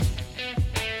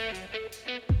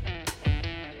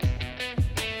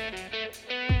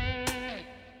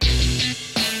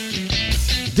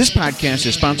This podcast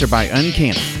is sponsored by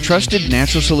Uncana, Trusted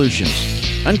Natural Solutions.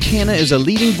 Uncana is a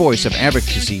leading voice of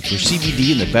advocacy for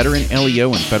CBD in the veteran,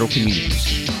 LEO, and federal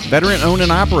communities. Veteran-owned and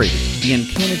operated, the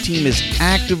Uncana team is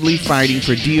actively fighting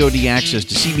for DoD access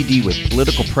to CBD with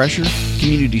political pressure,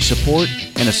 community support,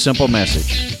 and a simple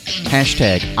message.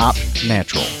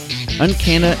 #OpNatural.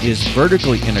 Uncana is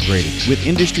vertically integrated with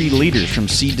industry leaders from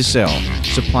seed to sale,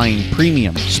 supplying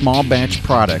premium, small batch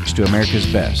products to America's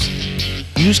best.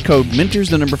 Use code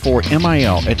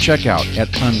MENTORS4MIL at checkout at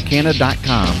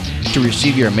uncana.com to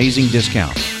receive your amazing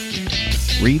discount.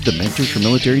 Read the Mentors for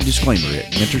Military disclaimer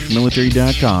at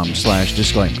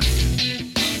mentorsformilitary.com/disclaimer.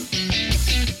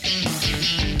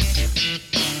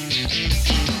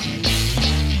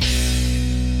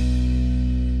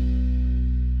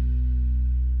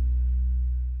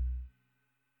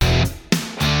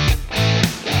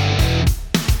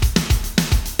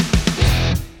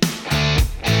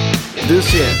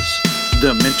 This is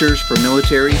the Mentors for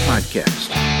Military podcast.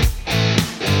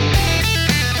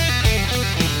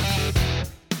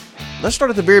 Let's start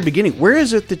at the very beginning. Where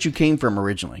is it that you came from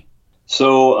originally?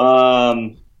 So,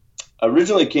 I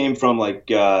originally came from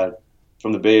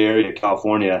from the Bay Area,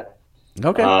 California.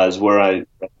 Okay. Is where I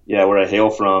hail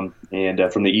from, and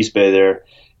from the East Bay there.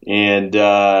 And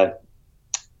I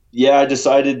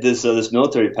decided this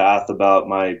military path about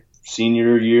my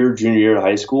junior year of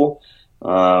high school.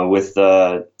 With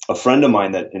a friend of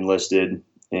mine that enlisted,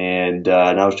 and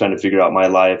I was trying to figure out my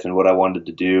life and what I wanted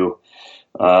to do.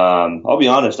 I'll be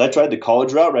honest, I tried the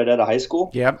college route right out of high school.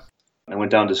 Yep. I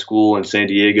went down to school in San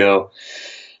Diego,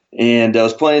 and I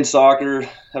was playing soccer,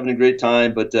 having a great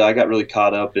time, but I got really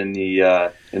caught up in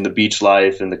the beach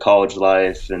life and the college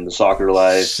life and the soccer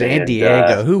life. San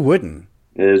Diego, who wouldn't?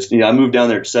 I moved down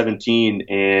there at 17,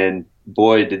 and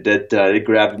boy, did that it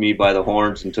grabbed me by the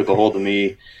horns and took a hold of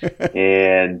me.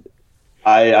 And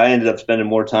I ended up spending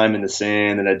more time in the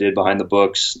sand than I did behind the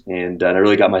books, and I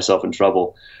really got myself in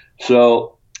trouble.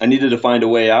 So I needed to find a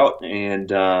way out, and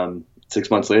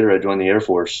 6 months later I joined the Air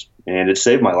Force, and it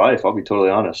saved my life, I'll be totally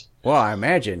honest. Well, I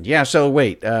imagine. Yeah, so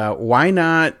wait, why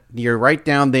not? You're right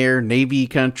down there, Navy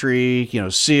country,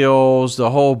 SEALs,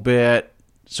 the whole bit.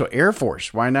 So Air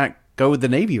Force, why not go with the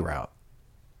Navy route?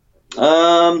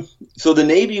 So the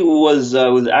Navy was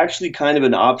actually kind of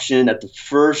an option at the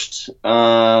first.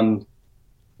 So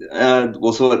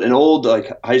an old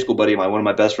high school buddy of mine, one of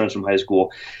my best friends from high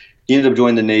school, he ended up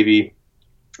joining the Navy,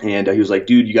 and he was like,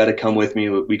 "Dude, you got to come with me.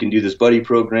 We can do this buddy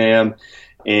program.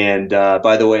 And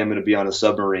by the way, I'm going to be on a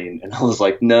submarine." And I was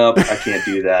like, "Nope, I can't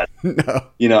do that."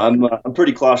 No. I'm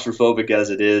pretty claustrophobic as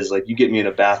it is. Like, you get me in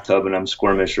a bathtub and I'm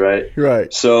squirmish, right?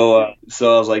 Right. So I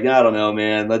was like, "I don't know,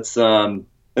 man. Let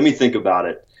me think about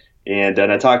it." And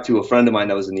I talked to a friend of mine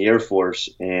that was in the Air Force,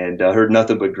 and heard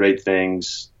nothing but great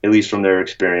things, at least from their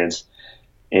experience.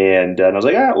 And I was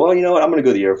like, well, you know what? I'm going to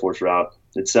go the Air Force route.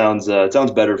 It sounds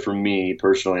better for me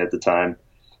personally at the time.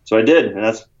 So I did, and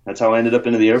that's how I ended up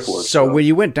into the Air Force. So when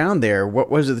you went down there, what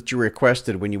was it that you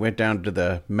requested when you went down to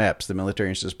the MEPS, the Military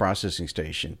Instance Processing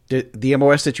Station? Did the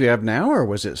MOS that you have now, or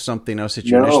was it something else that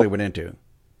you initially went into?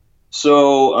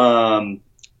 So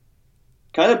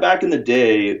kind of back in the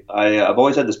day, I've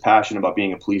always had this passion about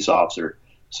being a police officer.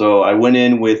 So I went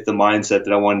in with the mindset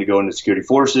that I wanted to go into security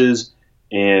forces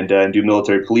and do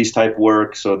military police type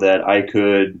work so that I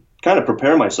could kind of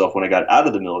prepare myself when I got out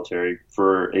of the military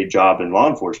for a job in law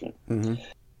enforcement. Mm-hmm.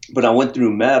 But I went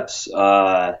through MEPS,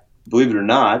 believe it or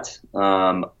not,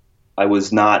 I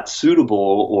was not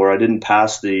suitable, or I didn't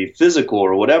pass the physical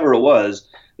or whatever it was,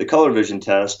 the color vision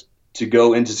test, to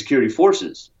go into security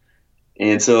forces.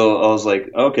 And so I was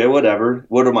like, okay, whatever.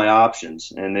 What are my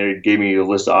options? And they gave me a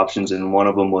list of options, and one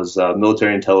of them was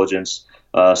military intelligence,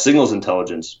 signals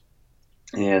intelligence.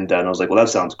 And I was like, well, that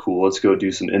sounds cool. Let's go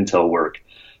do some intel work.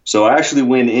 So I actually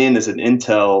went in as an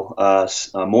intel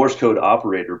Morse code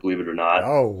operator, believe it or not.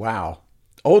 Oh, wow.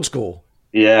 Old school.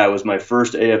 Yeah, it was my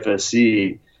first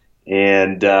AFSC.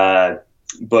 And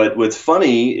but what's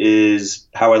funny is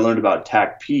how I learned about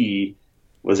TACP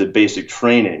was at basic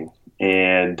training.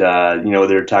 And,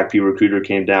 their TACP recruiter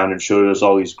came down and showed us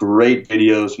all these great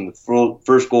videos from the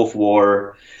first Gulf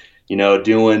War,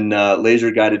 doing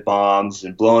laser-guided bombs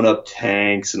and blowing up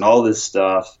tanks and all this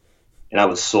stuff. And I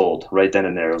was sold right then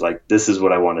and there. I was like, this is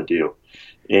what I want to do.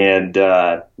 And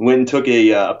went and took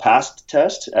a PAST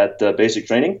test at basic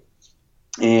training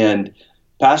and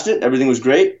passed it. Everything was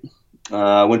great.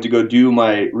 Went to go do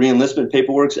my re-enlistment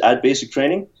paperwork at basic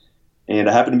training. And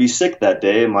I happened to be sick that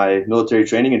day, and my military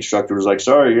training instructor was like,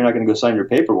 "Sorry, you're not going to go sign your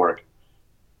paperwork."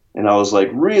 And I was like,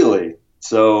 really?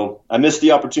 So I missed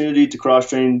the opportunity to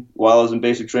cross-train while I was in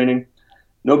basic training.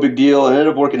 no big deal. It ended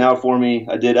up working out for me.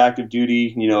 I did active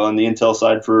duty, on the intel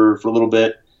side for a little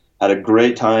bit. Had a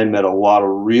great time, met a lot of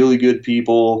really good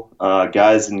people,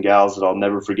 guys and gals that I'll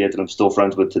never forget that I'm still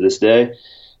friends with to this day.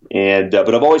 And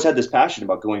but I've always had this passion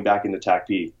about going back into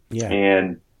TACP. Yeah.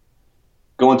 And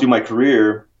going through my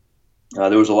career,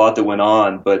 there was a lot that went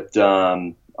on, but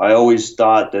I always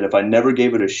thought that if I never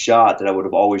gave it a shot, that I would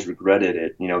have always regretted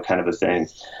it, kind of a thing.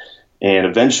 And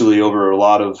eventually, over a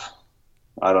lot of,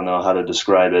 I don't know how to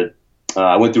describe it,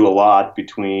 I went through a lot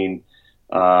between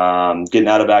getting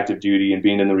out of active duty and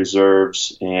being in the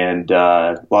reserves, and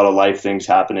a lot of life things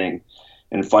happening.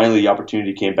 And finally, the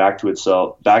opportunity came back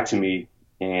to me,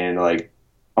 and like,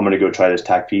 I'm going to go try this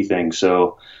TACP thing.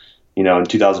 So, in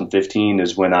 2015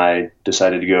 is when I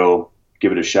decided to go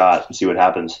give it a shot and see what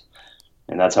happens.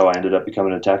 And that's how I ended up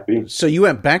becoming a TACP. So you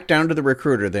went back down to the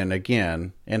recruiter then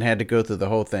again and had to go through the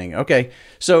whole thing. Okay.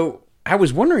 So I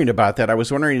was wondering about that. I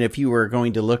was wondering if you were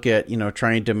going to look at,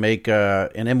 trying to make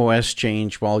an MOS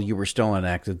change while you were still on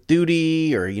active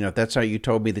duty, or, if that's how you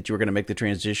told me that you were going to make the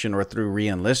transition, or through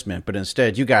re-enlistment, but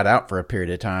instead you got out for a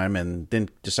period of time and then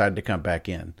decided to come back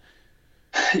in.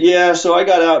 Yeah, so I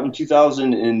got out in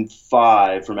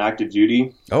 2005 from active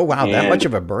duty. Oh, wow, that much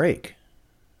of a break.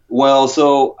 Well,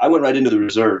 so I went right into the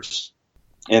reserves,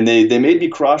 and they made me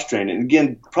cross-train. And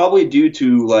again, probably due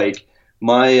to like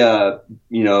my,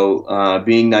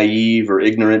 being naive or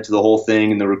ignorant to the whole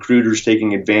thing, and the recruiters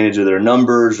taking advantage of their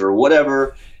numbers or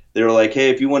whatever. They were like, hey,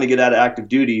 if you want to get out of active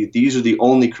duty, these are the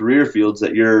only career fields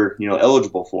that you're,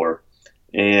 eligible for.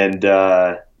 And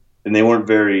they weren't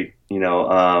very,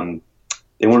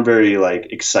 they weren't very like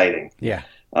exciting. Yeah.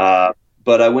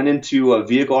 But I went into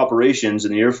vehicle operations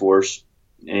in the Air Force,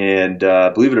 and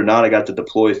believe it or not, I got to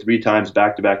deploy 3 times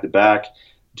back to back to back,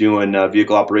 doing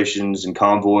vehicle operations and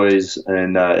convoys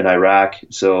in Iraq.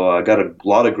 So I got a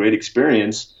lot of great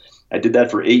experience. I did that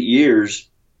for 8 years,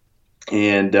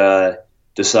 and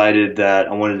decided that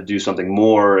I wanted to do something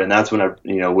more. And that's when I,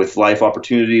 with life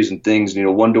opportunities and things,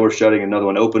 one door shutting, another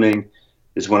one opening,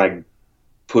 is when I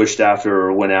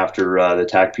went after the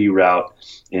TACP route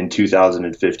in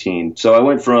 2015. So I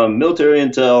went from military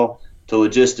intel to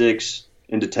logistics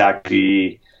into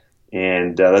TACP,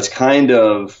 and that's kind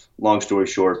of, long story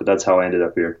short, but that's how I ended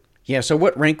up here. Yeah, so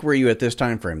what rank were you at this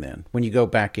time frame then, when you go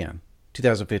back in,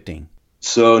 2015?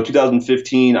 So in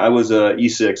 2015, I was a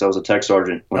E6. I was a tech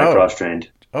sergeant when I cross-trained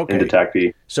into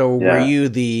TACP. So were you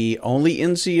the only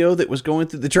NCO that was going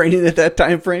through the training at that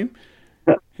time frame?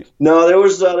 No, there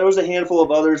was a handful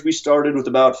of others. We started with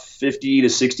about 50 to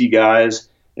 60 guys,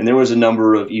 and there was a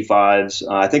number of E5s.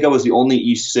 I think I was the only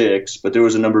E6, but there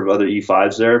was a number of other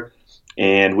E5s there.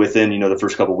 And within, the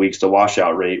first couple of weeks, the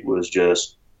washout rate was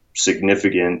just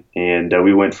significant. And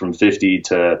we went from 50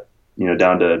 to,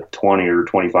 down to 20 or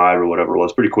 25 or whatever it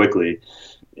was pretty quickly.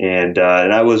 And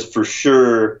I was for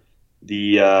sure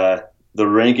the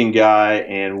ranking guy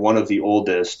and one of the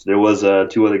oldest. There was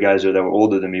 2 other guys there that were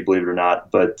older than me, believe it or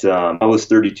not. But I was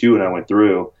 32 when I went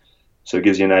through. So it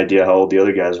gives you an idea how old the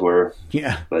other guys were.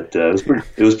 Yeah. But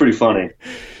it was pretty funny.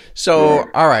 So, yeah.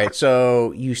 All right.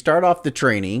 So you start off the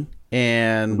training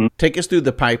and take us through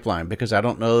the pipeline, because I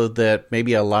don't know that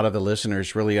maybe a lot of the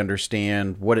listeners really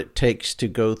understand what it takes to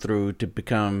go through to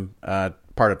become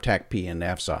part of TACP and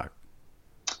AFSOC.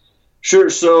 Sure.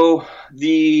 So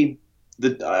I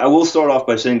will start off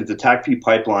by saying that the TACP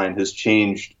pipeline has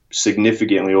changed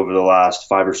significantly over the last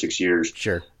 5 or 6 years.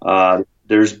 Sure.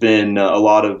 There's been a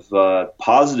lot of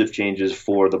positive changes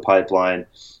for the pipeline.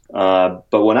 But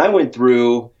when I went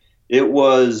through, it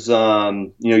was,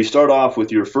 you start off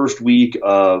with your first week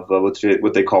of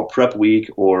what they call prep week,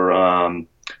 or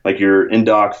like your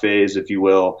in-doc phase, if you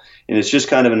will. And it's just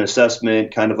kind of an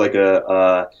assessment, kind of like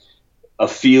a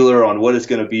feeler on what it's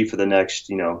going to be for the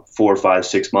next, 4, 5,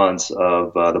 6 months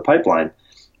of the pipeline.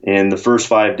 And the first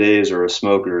 5 days are a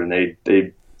smoker, and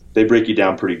they break you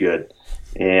down pretty good.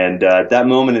 And at that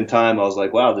moment in time, I was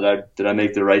like, wow, did I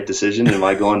make the right decision? Am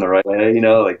I going the right way?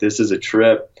 Like, this is a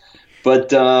trip.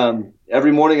 But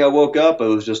every morning I woke up, it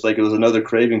was just like it was another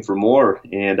craving for more,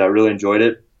 and I really enjoyed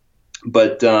it.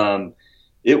 But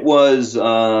it was,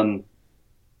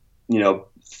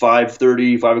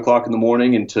 5:30, 5 o'clock in the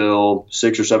morning until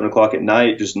 6 or 7 o'clock at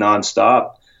night, just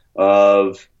nonstop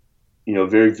of,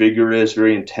 very vigorous,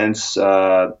 very intense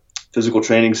physical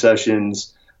training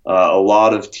sessions, a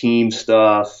lot of team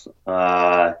stuff,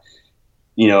 and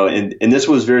this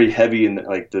was very heavy, and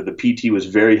like the PT was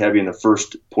very heavy in the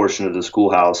first portion of the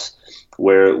schoolhouse,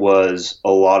 where it was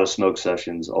a lot of smoke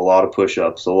sessions, a lot of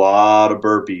push-ups, a lot of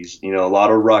burpees, a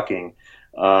lot of rucking,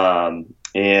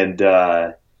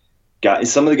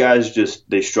 some of the guys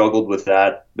they struggled with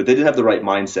that, but they didn't have the right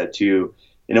mindset too.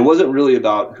 And it wasn't really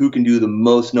about who can do the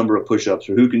most number of push-ups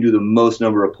or who can do the most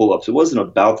number of pull-ups. It wasn't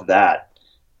about that.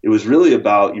 It was really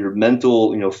about your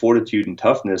mental, fortitude and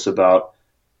toughness about,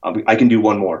 I can do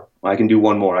one more. I can do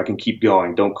one more. I can keep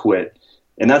going. Don't quit.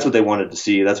 And that's what they wanted to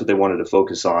see. That's what they wanted to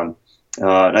focus on.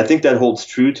 And I think that holds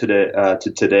true today,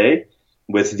 to today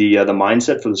with the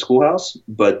mindset for the schoolhouse.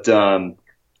 But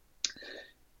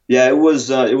yeah, it was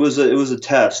a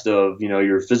test of,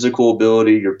 your physical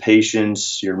ability, your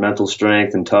patience, your mental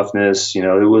strength and toughness. It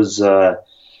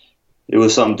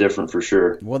was something different for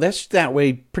sure. Well, that's that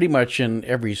way pretty much in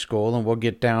every school, and we'll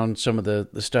get down some of the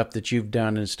stuff that you've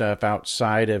done and stuff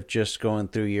outside of just going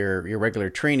through your regular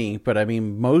training. But I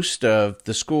mean, most of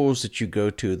the schools that you go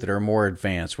to that are more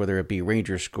advanced, whether it be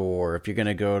Ranger School or if you're going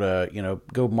to go to,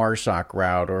 go MARSOC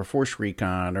route or Force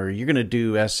Recon, or you're going to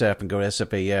do SF and go to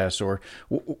SFAS or,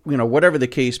 whatever the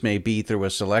case may be through a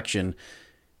selection,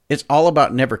 it's all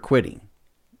about never quitting.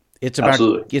 It's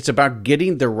about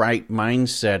getting the right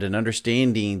mindset and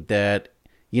understanding that,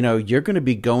 you're going to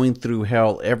be going through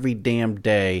hell every damn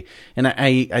day. And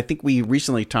I think we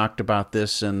recently talked about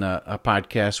this in a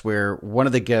podcast where one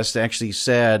of the guests actually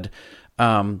said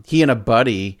he and a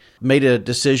buddy made a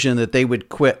decision that they would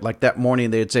quit. Like that morning,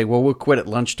 they'd say, well, we'll quit at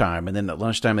lunchtime. And then at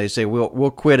lunchtime, they say,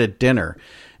 we'll quit at dinner.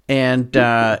 And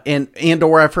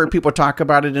or I've heard people talk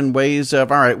about it in ways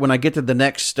of, all right, when I get to the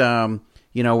next,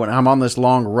 when I'm on this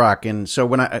long ruck. And so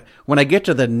when I get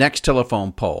to the next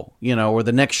telephone pole, or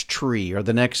the next tree or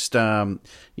the next,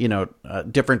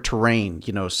 different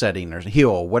terrain, setting or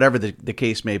hill, whatever the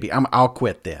case may be, I'll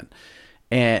quit then.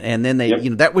 And then they,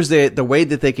 that was the way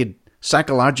that they could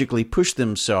psychologically push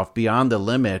themselves beyond the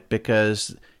limit,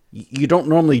 because you don't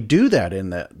normally do that in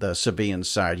the civilian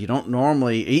side. You don't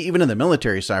normally, even in the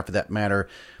military side for that matter,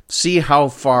 see how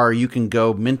far you can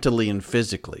go mentally and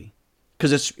physically.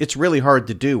 Because it's really hard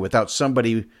to do without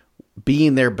somebody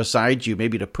being there beside you,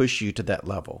 maybe to push you to that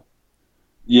level.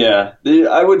 Yeah,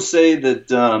 I would say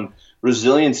that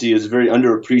resiliency is a very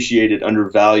underappreciated,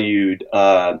 undervalued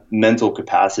mental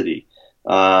capacity.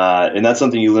 And that's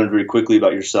something you learn very quickly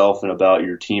about yourself and about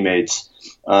your teammates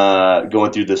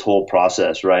going through this whole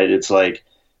process, right? It's like,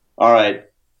 all right,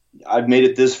 I've made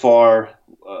it this far.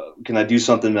 Can I do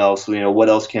something else? What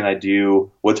else can I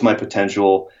do? What's my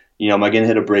potential? Am I going to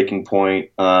hit a breaking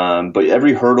point? But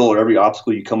every hurdle or every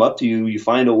obstacle you come up to, you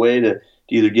find a way to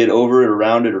either get over it,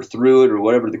 around it, or through it, or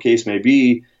whatever the case may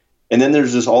be. And then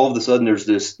there's all of a sudden there's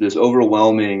this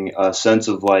overwhelming sense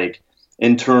of like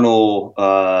internal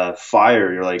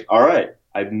fire. You're like, all right,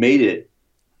 I've made it,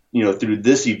 through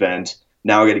this event.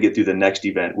 Now I got to get through the next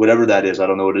event, whatever that is. I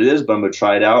don't know what it is, but I'm going to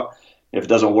try it out. If it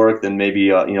doesn't work, then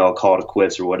maybe I'll call it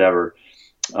quits or whatever.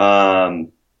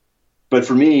 But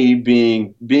for me,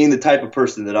 being the type of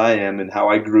person that I am and how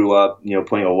I grew up,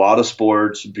 playing a lot of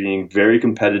sports, being very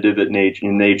competitive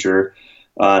in nature,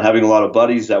 having a lot of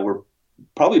buddies that were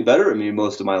probably better at me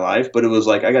most of my life, but it was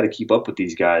like, I got to keep up with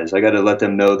these guys. I got to let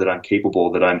them know that I'm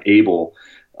capable, that I'm able.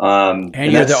 And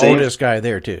you're the oldest guy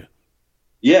there too.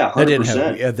 Yeah,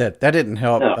 100%. That didn't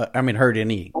help. No. Hurt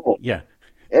any. Oh. Yeah.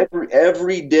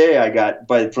 Every day I got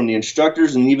from the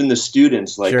instructors and even the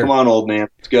students like, sure. Come on, old man,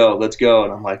 let's go.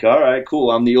 And I'm like, all right,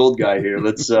 cool. I'm the old guy here.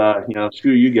 Let's,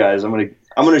 screw you guys. I'm going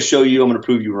to show you, I'm going to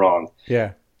prove you wrong.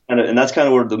 Yeah. And that's kind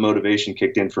of where the motivation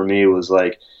kicked in for me was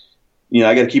like,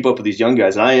 I got to keep up with these young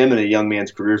guys. And I am in a young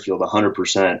man's career field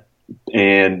 100%.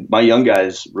 And my young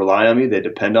guys rely on me. They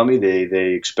depend on me.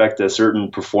 They expect a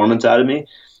certain performance out of me.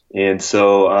 And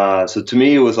so to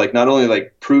me, it was like not only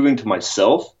like proving to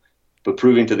myself, but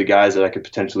proving to the guys that I could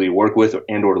potentially work with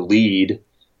or lead,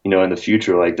 in the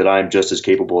future, like that I'm just as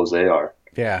capable as they are.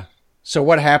 Yeah. So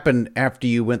what happened after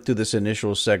you went through this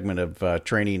initial segment of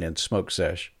training and smoke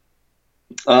sesh?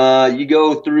 You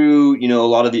go through, a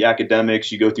lot of the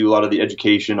academics, you go through a lot of the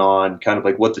education on kind of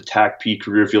like what the TACP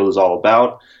career field is all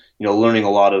about, learning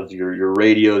a lot of your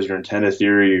radios, your antenna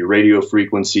theory, your radio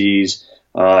frequencies.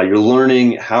 You're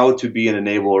learning how to be an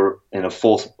enabler and a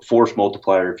full force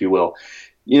multiplier, if you will.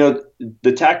 The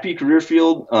TACP career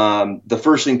field, the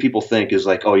first thing people think is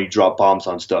like, oh, you drop bombs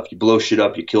on stuff, you blow shit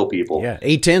up, you kill people. Yeah,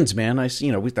 A-10s, man. That's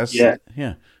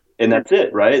yeah. And that's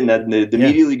it, right? And then they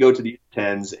immediately go to the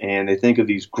A-10s and they think of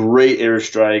these great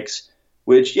airstrikes,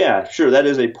 which, yeah, sure, that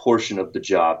is a portion of the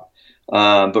job.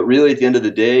 But really, at the end of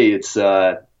the day, it's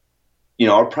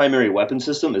our primary weapon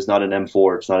system is not an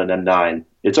M4, it's not an M9,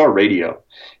 it's our radio.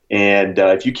 And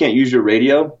if you can't use your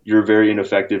radio, you're very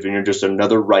ineffective and you're just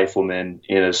another rifleman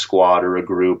in a squad or a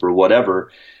group or whatever.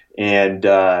 And,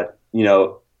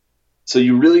 so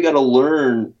you really got to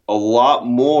learn a lot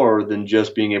more than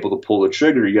just being able to pull the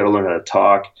trigger. You got to learn how to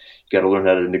talk. You got to learn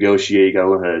how to negotiate. You got to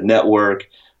learn how to network.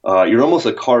 you're almost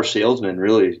a car salesman,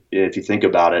 really, if you think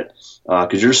about it,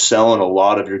 because you're selling a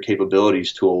lot of your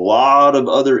capabilities to a lot of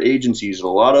other agencies and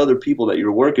a lot of other people that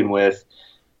you're working with.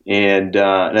 And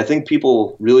I think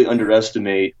people really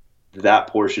underestimate that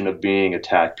portion of being a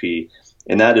TACP.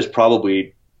 And that is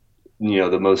probably,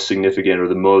 the most significant, or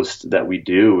the most that we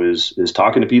do is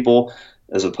talking to people,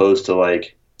 as opposed to,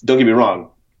 like, don't get me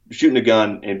wrong, shooting a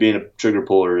gun and being a trigger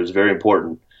puller is very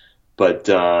important. But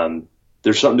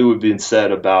there's something to have been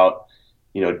said about,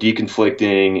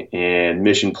 deconflicting and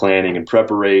mission planning and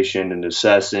preparation and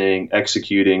assessing,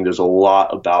 executing. There's a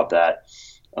lot about that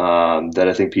that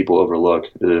I think people overlook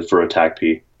for a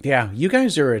TACP. Yeah, you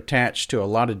guys are attached to a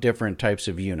lot of different types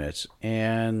of units.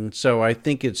 And so I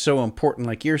think it's so important,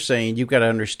 like you're saying, you've got to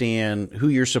understand who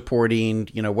you're supporting,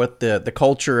 what the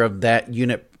culture of that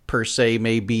unit per se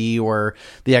may be, or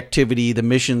the activity, the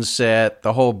mission set,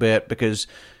 the whole bit, because,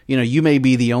 you may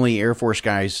be the only Air Force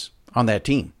guys on that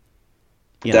team.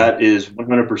 That is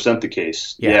 100% the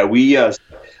case. Yeah,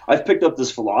 I've picked up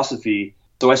this philosophy.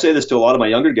 So I say this to a lot of my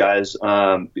younger guys.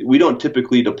 We don't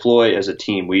typically deploy as a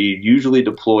team. We usually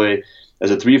deploy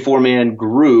as a 3-4 man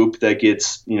group that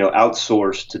gets,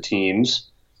 outsourced to teams,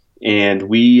 and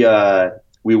we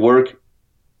work,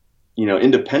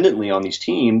 independently on these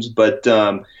teams, but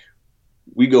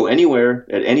we go anywhere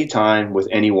at any time with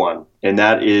anyone. And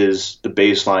that is the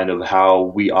baseline of how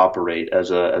we operate as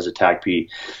a TACP.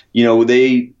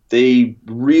 They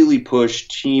really push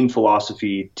team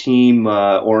philosophy, team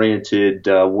oriented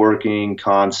working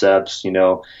concepts,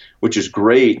 which is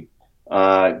great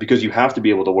because you have to be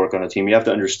able to work on a team. You have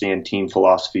to understand team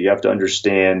philosophy. You have to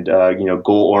understand,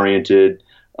 goal oriented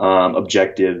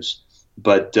objectives.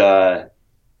 But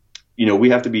we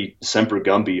have to be semper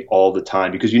gumby all the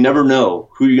time, because you never know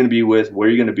who you're going to be with, where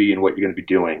you're going to be, and what you're going to be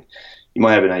doing. You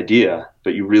might have an idea,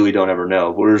 but you really don't ever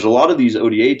know. Whereas a lot of these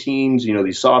ODA teams,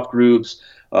 these soft groups,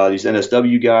 these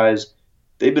NSW guys,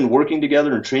 they've been working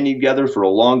together and training together for a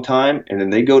long time, and then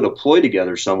they go deploy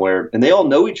together somewhere, and they all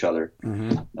know each other.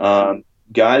 Mm-hmm.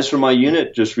 Guys from my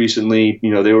unit just recently,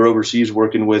 they were overseas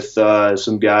working with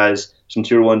some guys, some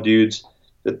tier 1 dudes,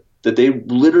 that they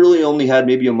literally only had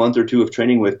maybe a month or two of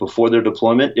training with before their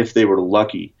deployment, if they were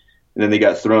lucky. And then they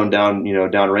got thrown down,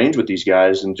 downrange with these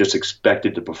guys and just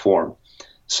expected to perform.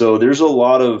 So there's a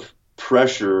lot of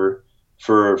pressure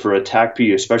for a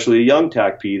TACP, especially a young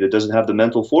TACP that doesn't have the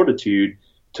mental fortitude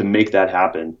to make that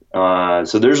happen.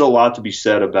 So there's a lot to be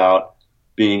said about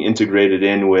being integrated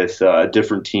in with a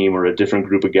different team or a different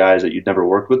group of guys that you'd never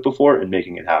worked with before and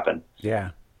making it happen.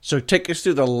 Yeah. So take us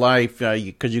through the life,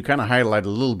 because you kind of highlighted a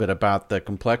little bit about the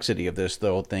complexity of this,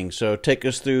 the whole thing. So take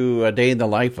us through a day in the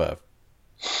life of.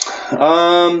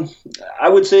 I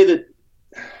would say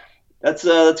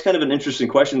that's kind of an interesting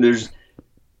question.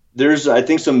 There's I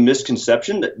think some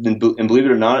misconception and believe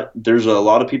it or not, there's a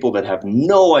lot of people that have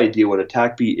no idea what a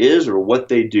TACP is or what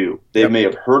they do. They may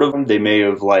have heard of them. They may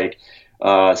have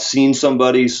seen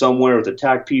somebody somewhere with a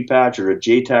TACP patch or a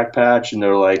JTAC patch, and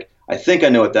they're like, I think I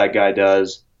know what that guy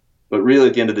does. But really,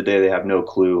 at the end of the day, they have no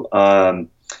clue.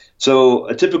 So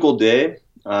a typical day,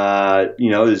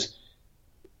 is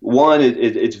one.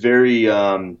 It's very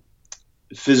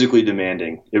physically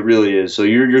demanding. It really is. So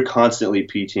you're constantly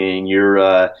PTing.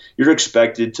 You're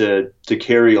expected to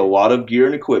carry a lot of gear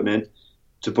and equipment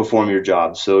to perform your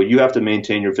job. So you have to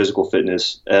maintain your physical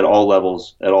fitness at all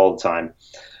levels at all the time.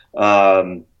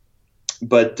 So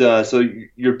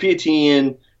you're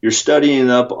PTing. You're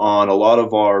studying up on a lot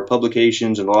of our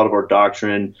publications and a lot of our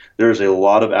doctrine. There's a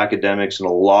lot of academics and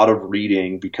a lot of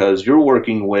reading, because you're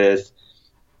working with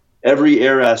every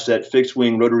air asset, fixed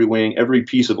wing, rotary wing, every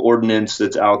piece of ordnance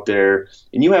that's out there.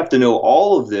 And you have to know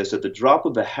all of this at the drop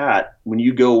of a hat when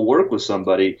you go work with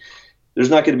somebody.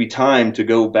 There's not going to be time to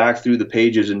go back through the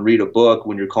pages and read a book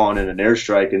when you're calling in an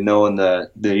airstrike and knowing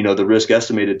the risk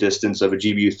estimated distance of a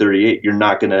GBU-38. You're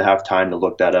not going to have time to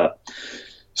look that up.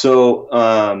 So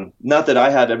not that I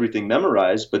have everything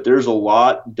memorized, but there's a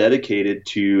lot dedicated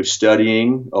to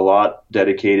studying, a lot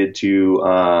dedicated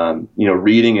to,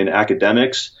 reading and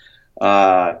academics.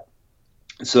 So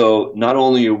not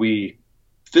only are we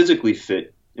physically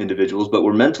fit individuals, but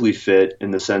we're mentally fit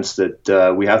in the sense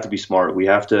that we have to be smart, we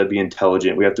have to be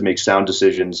intelligent, we have to make sound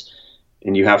decisions,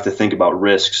 and you have to think about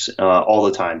risks all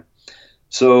the time.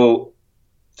 So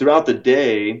throughout the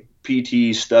day,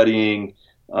 PT, studying,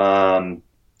 and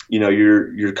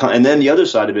then the other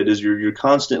side of it is you're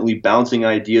constantly bouncing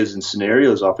ideas and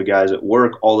scenarios off of guys at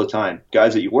work all the time,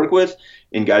 guys that you work with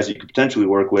and guys that you could potentially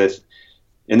work with.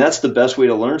 And that's the best way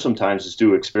to learn sometimes, is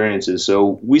through experiences.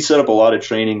 So we set up a lot of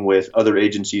training with other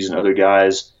agencies and other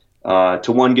guys to,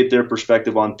 one, get their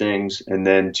perspective on things, and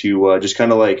then to just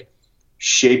kind of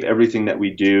shape everything that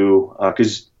we do,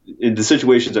 because in the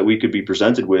situations that we could be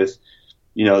presented with,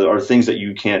 are things that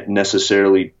you can't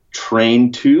necessarily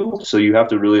train to. So you have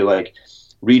to really like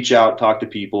reach out, talk to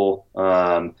people.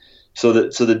 So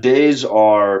the days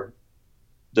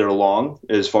they're long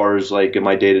as far as like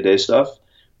my day-to-day stuff,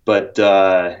 but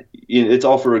it's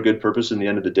all for a good purpose in the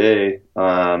end of the day.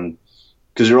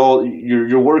 Because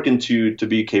you're working to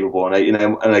be capable,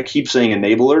 and I keep saying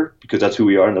enabler because that's who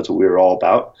we are and that's what we're all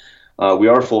about. We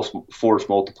are full force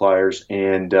multipliers,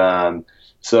 and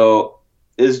so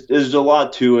there's a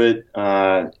lot to it.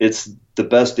 It's the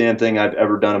best damn thing I've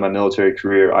ever done in my military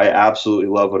career. I absolutely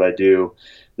love what I do.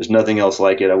 There's nothing else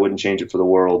like it. I wouldn't change it for the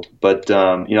world. But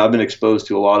I've been exposed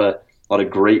to a lot of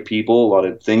great people, a lot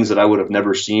of things that I would have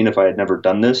never seen if I had never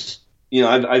done this.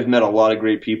 I've met a lot of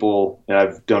great people, and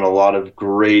I've done a lot of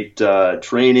great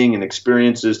training and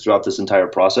experiences throughout this entire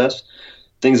process.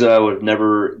 Things that I would have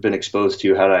never been exposed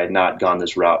to had I not gone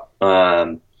this route.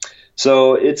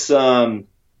 So it's kind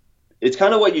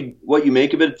of what you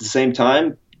make of it. At the same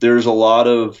time, there's a lot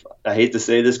of, I hate to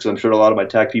say this because I'm sure a lot of my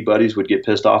TACP buddies would get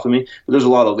pissed off at me, but there's a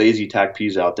lot of lazy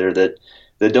TACPs out there that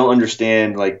don't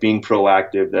understand like being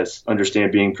proactive, that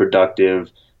understand being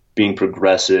productive, being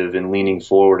progressive and leaning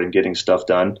forward and getting stuff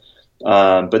done.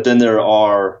 But then there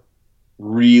are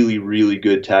really, really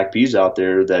good TACPs out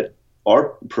there that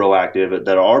are proactive,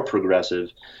 that are progressive.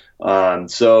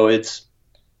 So it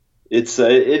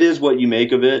is what you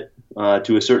make of it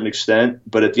to a certain extent.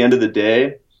 But at the end of the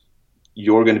day,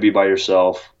 you're going to be by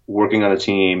yourself working on a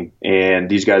team, and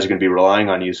these guys are going to be relying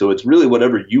on you. So it's really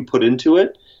whatever you put into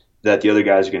it that the other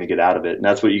guys are going to get out of it. And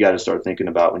that's what you got to start thinking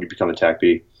about when you become a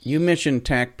TACP. You mentioned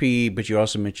TACP, but you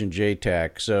also mentioned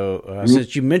JTAC. So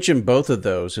since you mentioned both of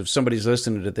those, if somebody's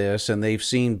listening to this and they've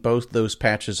seen both those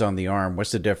patches on the arm,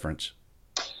 what's the difference?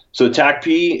 So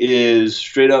TACP is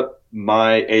straight up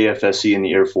my AFSC in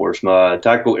the Air Force, my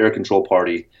Tactical Air Control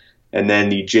Party. And then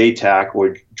the JTAC,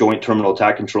 or Joint Terminal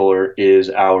Attack Controller, is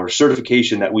our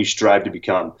certification that we strive to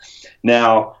become.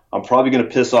 Now, I'm probably going to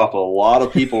piss off a lot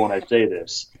of people when I say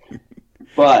this,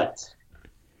 but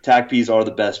TACPs are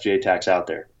the best JTACs out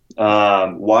there.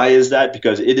 Why is that?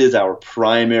 Because it is our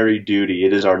primary duty.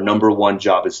 It is our number one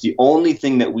job. It's the only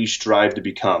thing that we strive to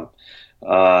become.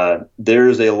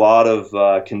 There's a lot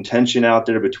of contention out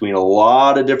there between a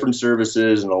lot of different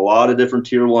services and a lot of different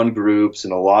tier 1 groups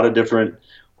and a lot of different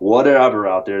whatever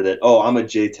out there that, I'm a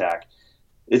JTAC.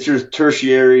 It's your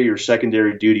tertiary or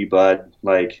secondary duty, bud.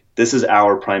 Like, this is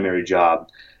our primary job.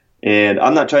 And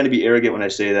I'm not trying to be arrogant when I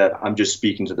say that. I'm just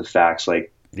speaking to the facts.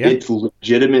 Like, It's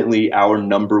legitimately our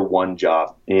number one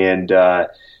job. And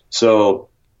so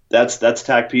that's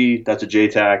TACP. That's a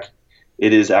JTAC.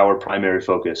 It is our primary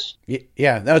focus.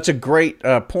 Yeah, that's a great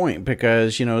point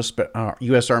because,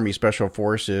 U.S. Army Special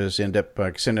Forces end up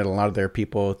sending a lot of their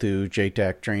people through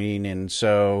JTAC training. And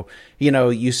so,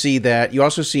 you see that. You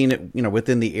also seen it,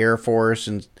 within the Air Force.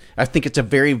 And I think it's a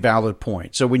very valid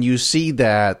point. So when you see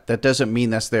that, that doesn't mean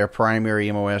that's their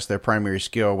primary MOS, their primary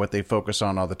skill, what they focus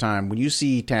on all the time. When you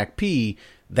see TACP,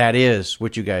 that is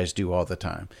what you guys do all the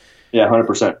time. Yeah,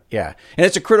 100%. Yeah. And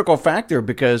it's a critical factor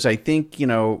because I think,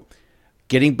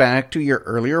 getting back to your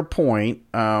earlier point,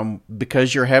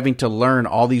 because you're having to learn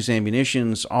all these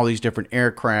ammunitions, all these different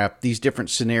aircraft, these different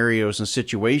scenarios and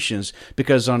situations,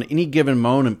 because on any given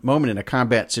moment in a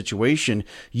combat situation,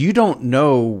 you don't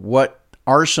know what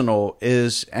arsenal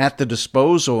is at the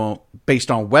disposal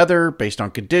based on weather, based on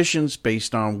conditions,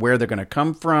 based on where they're going to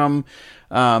come from,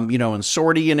 and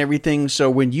sortie and everything.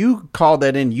 So when you call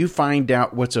that in, you find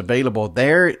out what's available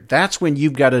there. That's when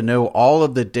you've got to know all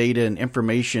of the data and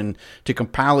information to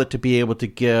compile it to be able to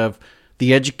give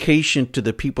the education to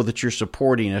the people that you're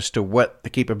supporting as to what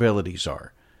the capabilities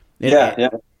are.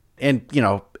 And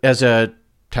as a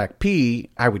TACP,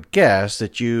 I would guess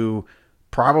that you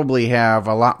probably have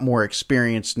a lot more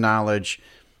experience, knowledge,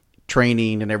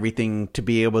 training, and everything to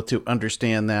be able to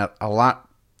understand that a lot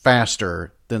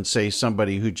faster than, say,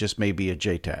 somebody who just may be a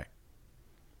JTAC.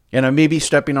 And I may be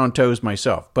stepping on toes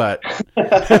myself, but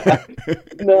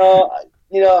no,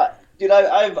 dude,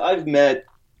 I've met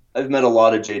a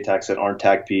lot of JTACs that aren't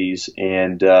TACPs,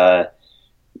 and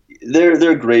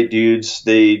they're great dudes.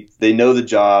 They know the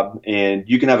job, and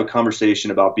you can have a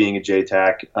conversation about being a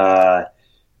JTAC.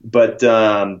 But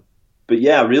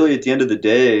yeah, really at the end of the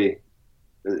day,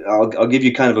 I'll give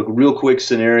you kind of a real quick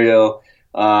scenario.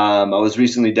 I was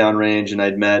recently downrange and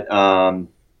I'd met a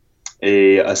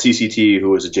CCT who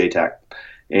was a JTAC,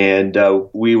 and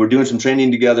we were doing some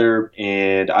training together,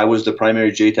 and I was the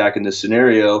primary JTAC in this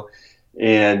scenario.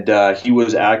 and he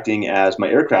was acting as my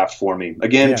aircraft for me.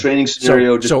 Again, Yeah. training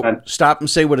scenario. So stop and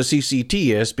say what a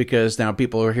CCT is, because now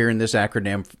people are hearing this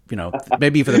acronym,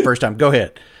 maybe for the first time. Go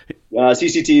ahead.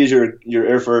 CCT is your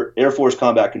Air Force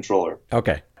Combat Controller.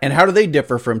 Okay. And how do they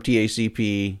differ from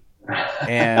TACP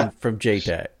and from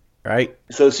JTAC, right?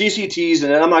 So CCTs,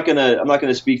 and I'm not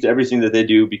gonna speak to everything that they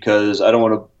do, because I don't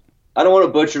want to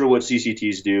butcher what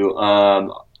CCTs do.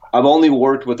 I've only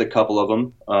worked with a couple of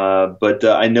them, but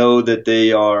I know that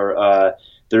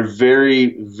they're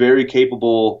very, very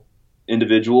capable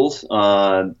individuals.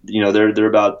 They're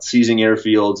about seizing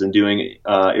airfields and doing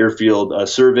airfield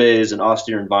surveys and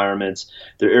austere environments.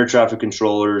 They're air traffic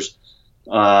controllers.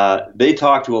 They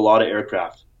talk to a lot of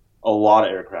aircraft,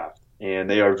 and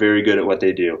they are very good at what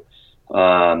they do.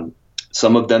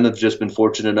 Some of them have just been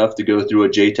fortunate enough to go through a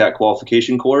JTAC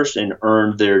qualification course and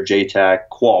earn their JTAC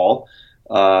qual,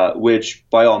 which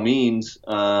by all means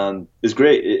is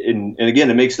great. And again,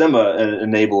 it makes them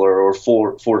an enabler or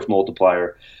force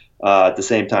multiplier at the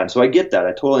same time. So I get that.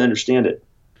 I totally understand it.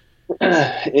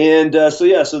 And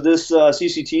so this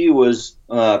CCT was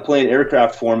playing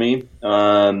aircraft for me.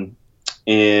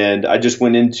 And I just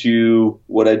went into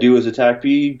what I do as a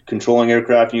TACP, controlling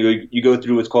aircraft. You go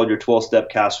through what's called your 12-step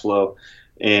CAS flow,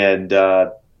 and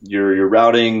your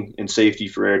routing and safety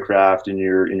for aircraft, and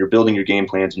you're building your game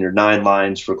plans and your 9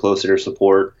 lines for close air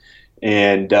support.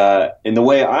 And the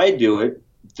way I do it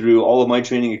through all of my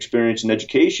training experience and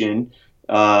education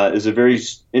is a very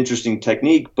interesting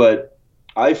technique, but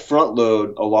I front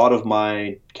load a lot of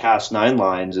my CAS 9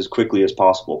 lines as quickly as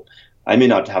possible. I may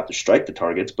not have to strike the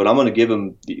targets, but I'm going to give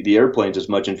them the airplanes as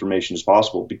much information as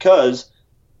possible, because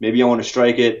maybe I want to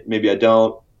strike it, maybe I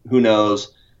don't, who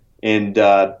knows. And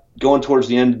going towards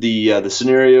the end of the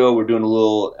scenario, we're doing a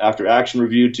little after action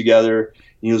review together. And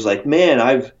he was like,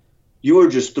 "Man, you were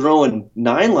just throwing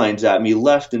 9 lines at me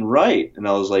left and right." And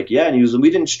I was like, "Yeah." And he was like,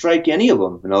 "We didn't strike any of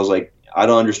them." And I was like, "I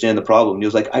don't understand the problem." And he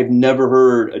was like, "I've never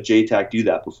heard a JTAC do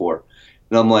that before."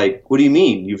 And I'm like, "What do you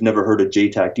mean you've never heard a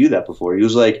JTAC do that before?" He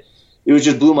was like, "It was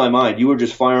just blew my mind. You were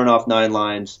just firing off 9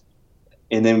 lines,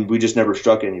 and then we just never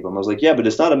struck any of them." I was like, "Yeah, but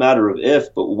it's not a matter of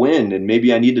if, but when, and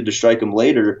maybe I needed to strike them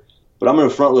later, but I'm going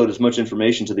to front load as much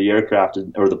information to the aircraft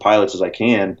or the pilots as I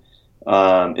can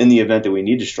in the event that we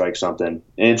need to strike something."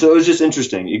 And so it was just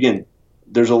interesting. Again,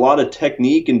 there's a lot of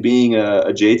technique in being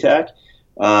a JTAC,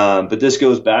 but this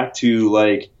goes back to,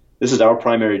 like, this is our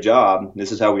primary job.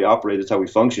 This is how we operate. This is how we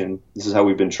function. This is how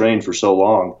we've been trained for so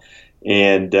long.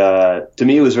 And to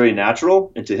me, it was very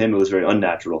natural, and to him, it was very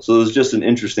unnatural. So it was just an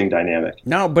interesting dynamic.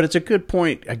 No, but it's a good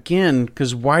point, again,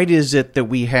 because why is it that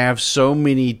we have so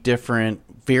many different,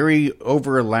 very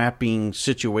overlapping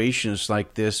situations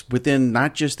like this within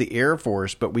not just the Air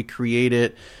Force, but we create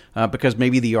it because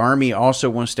maybe the Army also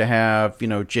wants to have,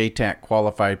 JTAC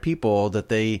qualified people that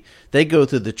they go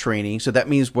through the training. So that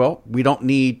means, well, we don't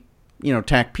need,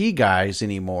 TACP guys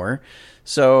anymore.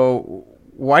 So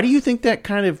why do you think that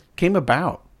kind of came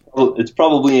about? Well, it's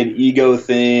probably an ego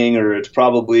thing, or it's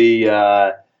probably,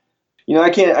 I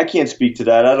can't speak to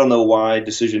that. I don't know why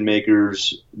decision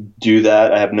makers do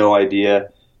that. I have no idea.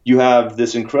 You have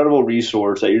this incredible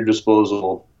resource at your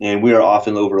disposal, and we are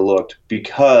often overlooked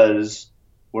because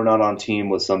we're not on team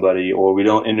with somebody, or we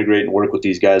don't integrate and work with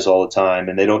these guys all the time,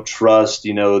 and they don't trust,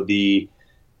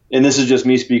 and this is just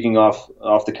me speaking off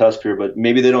the cusp here, but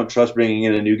maybe they don't trust bringing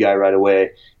in a new guy right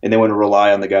away, and they want to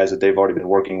rely on the guys that they've already been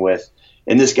working with.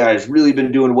 And this guy has really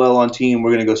been doing well on team. We're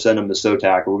going to go send him to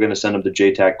SOTAC, or we're going to send him to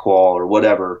JTAC qual or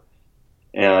whatever.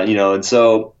 And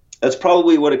so that's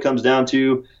probably what it comes down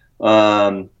to.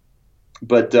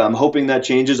 But I'm hoping that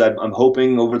changes. I'm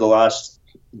hoping over the last,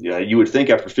 you would think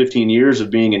after 15 years of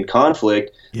being in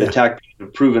conflict, the TACP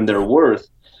have proven their worth.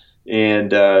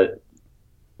 And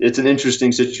it's an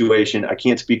interesting situation. I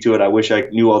can't speak to it. I wish I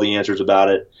knew all the answers about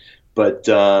it. But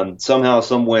somehow,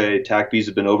 some way, TACPs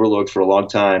have been overlooked for a long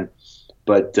time.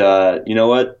 But you know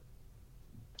what?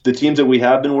 The teams that we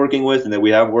have been working with and that we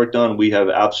have worked on, we have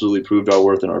absolutely proved our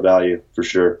worth and our value, for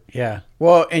sure. Yeah.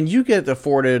 Well, and you get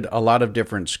afforded a lot of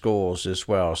different schools as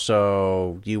well.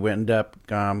 So you end up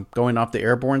going off the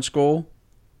airborne school?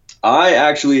 I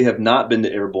actually have not been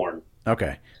to airborne.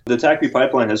 Okay. The TACP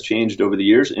pipeline has changed over the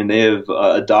years, and they have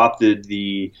adopted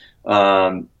the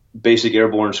basic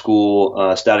airborne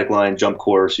school static line jump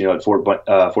course, at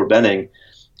Fort Benning.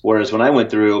 Whereas when I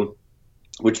went through,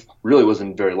 which really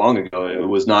wasn't very long ago, it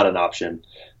was not an option.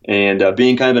 And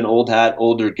being kind of an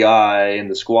older guy in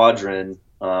the squadron,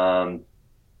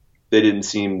 they didn't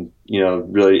seem,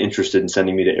 really interested in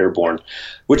sending me to airborne,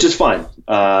 which is fine.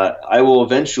 I will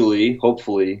eventually,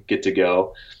 hopefully, get to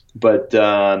go. But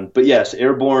yes,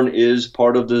 airborne is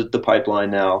part of the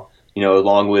pipeline now.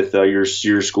 along with your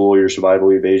SEER school, your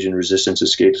survival, evasion, resistance,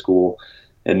 escape school.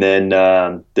 And then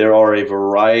there are a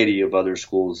variety of other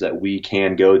schools that we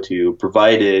can go to,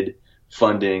 provided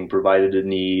funding, provided a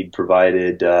need,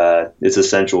 provided it's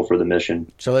essential for the mission.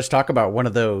 So let's talk about one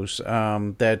of those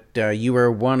that you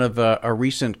were one of a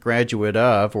recent graduate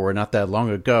of, or not that long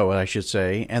ago, I should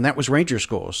say, and that was Ranger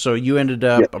School. So you ended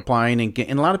up applying,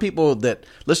 and a lot of people that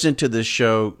listen to this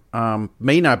show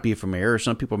may not be familiar, or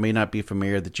some people may not be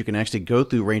familiar, that you can actually go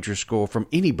through Ranger School from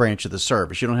any branch of the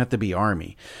service. You don't have to be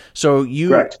Army. So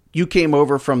you came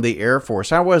over from the Air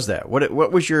Force. How was that?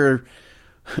 What was your...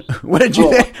 What did you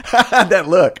think? That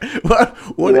look.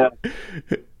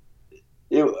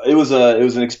 It was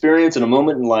an experience and a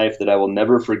moment in life that I will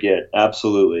never forget.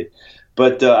 Absolutely.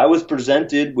 But I was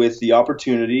presented with the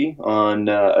opportunity on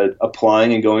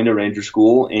applying and going to Ranger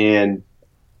School, and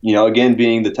again,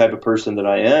 being the type of person that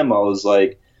I am, I was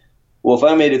like, well, if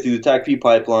I made it through the TACP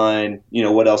pipeline,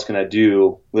 what else can I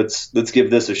do? Let's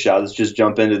give this a shot. Let's just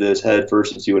jump into this head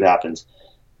first and see what happens.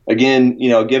 Again,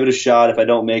 give it a shot. If I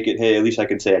don't make it, hey, at least I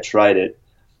can say I tried it.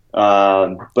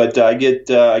 But I get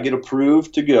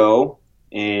approved to go,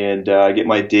 and I get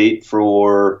my date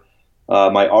for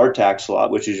my RTAC slot,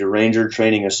 which is your Ranger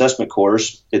Training Assessment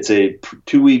course. It's a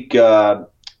 2-week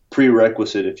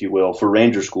prerequisite, if you will, for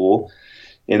Ranger School,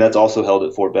 and that's also held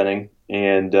at Fort Benning.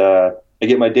 And I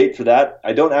get my date for that.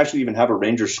 I don't actually even have a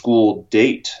Ranger School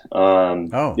date.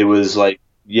 It was like,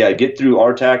 get through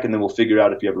RTAC, and then we'll figure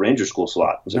out if you have a Ranger School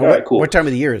slot. I was like, all right, cool. What time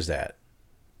of the year is that?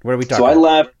 What are we talking So about? I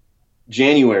left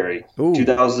January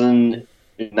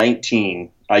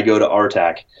 2019. I go to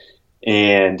RTAC,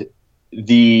 and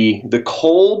the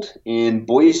cold in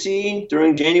Boise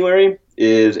during January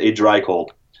is a dry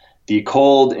cold. The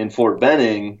cold in Fort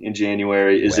Benning in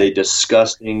January is a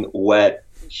disgusting, wet,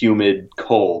 humid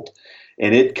cold,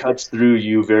 and it cuts through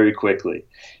you very quickly.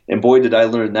 And boy, did I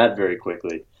learn that very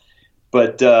quickly.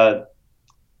 But so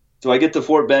I get to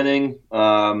Fort Benning,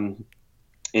 and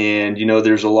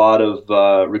there's a lot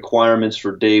of requirements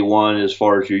for day one as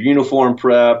far as your uniform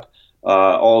prep,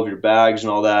 all of your bags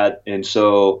and all that. And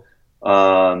so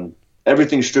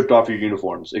everything's stripped off your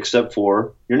uniforms except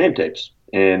for your name tapes.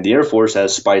 And the Air Force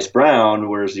has spice brown,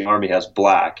 whereas the Army has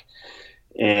black.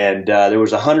 And there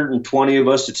was 120 of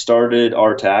us that started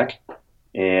RTAC,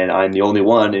 and I'm the only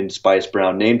one in spice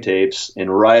brown name tapes. And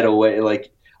right away,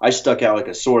 I stuck out like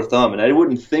a sore thumb, and I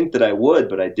wouldn't think that I would,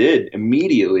 but I did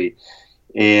immediately.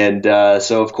 And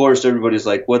so, of course, everybody's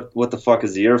like, what the fuck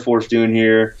is the Air Force doing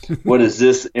here? What is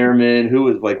this airman? Who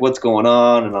is what's going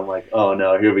on? And I'm like, oh,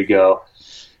 no, here we go.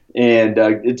 And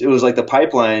it was like the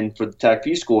pipeline for the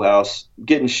TACP schoolhouse,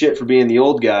 getting shit for being the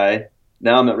old guy.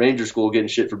 Now I'm at Ranger School getting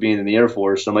shit for being in the Air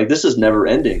Force. I'm like, this is never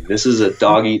ending. This is a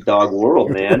dog-eat-dog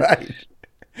world, man. Right.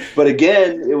 But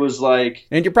again, it was like...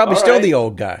 And you're probably still the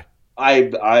old guy.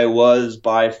 I was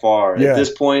by far. At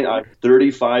this point, I'm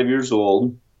 35 years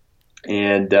old,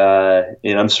 and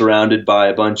I'm surrounded by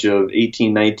a bunch of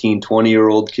 18, 19,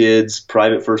 20-year-old kids,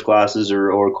 private first classes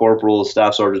or corporals,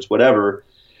 staff sergeants, whatever.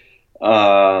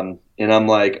 And I'm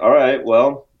like, all right,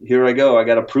 well, here I go. I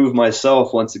got to prove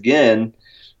myself once again.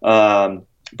 But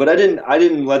I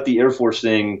didn't let the Air Force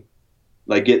thing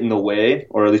get in the way,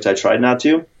 or at least I tried not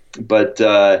to. But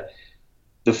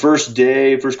the first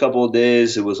couple of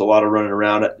days, it was a lot of running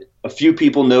around. A few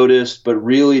people noticed, but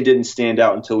really didn't stand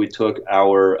out until we took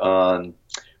our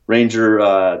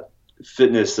Ranger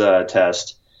fitness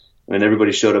test. And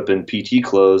everybody showed up in PT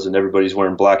clothes, and everybody's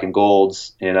wearing black and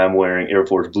golds, and I'm wearing Air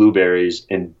Force blueberries,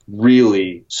 and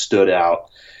really stood out.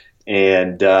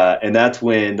 And that's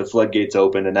when the floodgates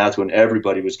opened, and that's when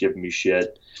everybody was giving me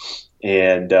shit.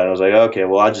 And I was like, okay,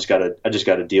 well, I just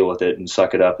gotta deal with it and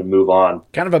suck it up and move on.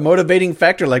 Kind of a motivating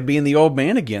factor, like being the old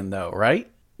man again, though, right?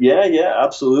 Yeah,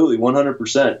 absolutely,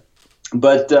 100%.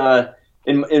 But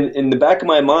in the back of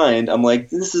my mind, I'm like,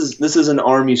 this is an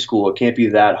Army school. It can't be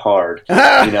that hard,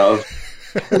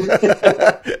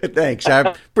 Thanks, I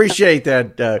appreciate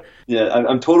that. Yeah,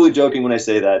 I'm totally joking when I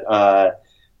say that.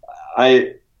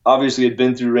 I obviously had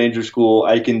been through Ranger School.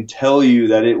 I can tell you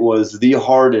that it was the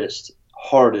hardest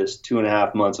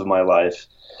 2.5 months of my life.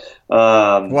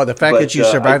 Well, the fact that you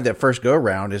survived that first go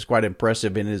round is quite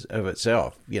impressive in of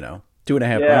itself.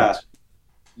 2.5 months.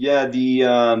 Yeah,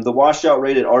 the washout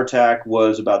rate at RTAC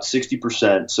was about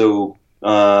 60%. So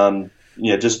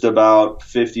just about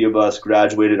 50 of us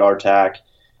graduated RTAC,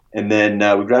 and then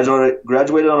we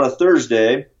graduated on a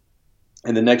Thursday,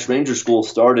 and the next Ranger School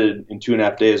started in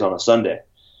 2.5 days on a Sunday.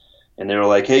 And they were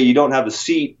like, hey, you don't have a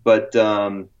seat, but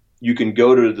you can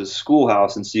go to the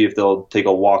schoolhouse and see if they'll take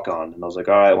a walk-on. And I was like,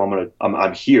 all right, well,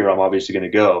 I'm here. I'm obviously going to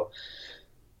go.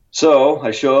 So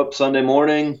I show up Sunday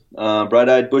morning,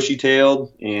 bright-eyed,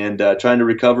 bushy-tailed, and trying to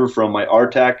recover from my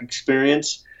RTAC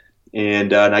experience.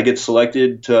 And I get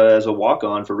selected as a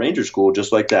walk-on for Ranger School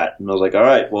just like that. And I was like, all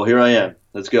right, well, here I am.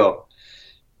 Let's go.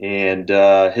 And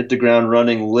hit the ground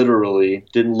running literally.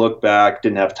 Didn't look back.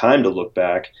 Didn't have time to look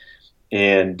back.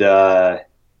 And,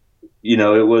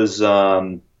 it was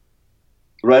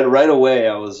right away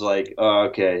I was like, oh,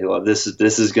 okay, well, this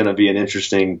is going to be an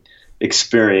interesting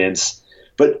experience.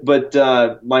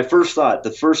 But my first thought,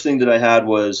 the first thing that I had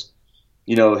was,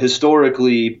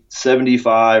 historically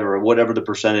 75 or whatever the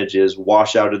percentage is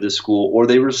wash out of this school or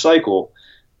they recycle.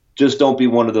 Just don't be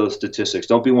one of those statistics.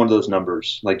 Don't be one of those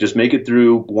numbers. Like, just make it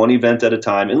through one event at a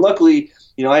time. And luckily,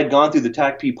 I had gone through the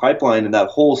TACP pipeline and that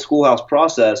whole schoolhouse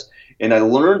process, and I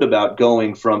learned about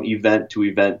going from event to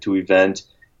event to event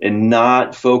and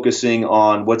not focusing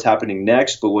on what's happening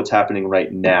next, but what's happening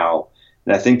right now.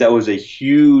 And I think that was a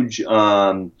huge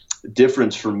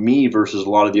difference for me versus a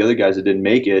lot of the other guys that didn't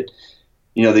make it.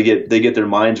 They get their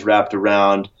minds wrapped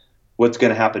around what's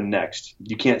going to happen next.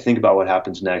 You can't think about what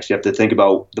happens next. You have to think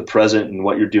about the present and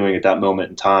what you're doing at that moment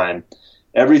in time.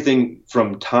 Everything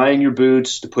from tying your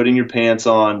boots to putting your pants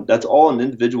on, that's all an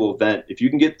individual event. If you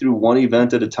can get through one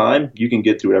event at a time, you can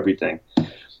get through everything.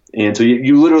 And so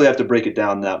you literally have to break it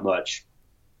down that much.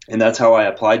 And that's how I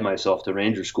applied myself to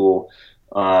Ranger School.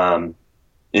 And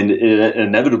it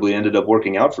inevitably ended up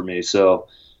working out for me. So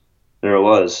there it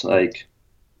was.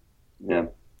 Yeah.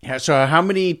 So how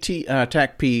many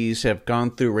TACPs have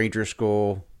gone through Ranger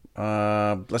School?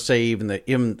 Let's say even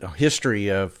the history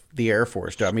of the Air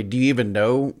Force. Do you even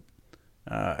know,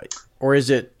 or is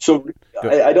it? So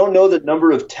I don't know the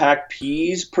number of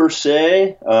TACPs per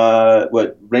se.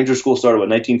 What Ranger School started,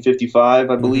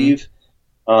 1955, I believe.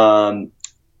 Mm-hmm.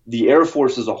 The Air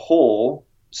Force as a whole,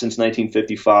 since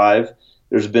 1955.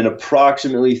 There's been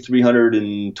approximately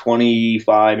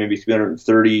 325, maybe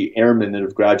 330 airmen that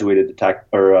have graduated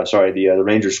the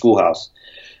Ranger Schoolhouse.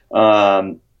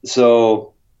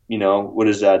 So, what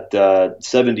is that?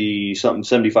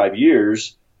 75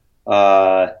 years.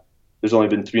 There's only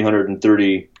been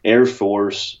 330 Air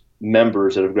Force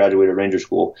members that have graduated Ranger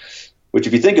School, which,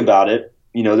 if you think about it,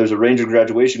 there's a Ranger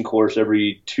graduation course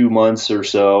every 2 months or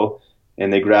so,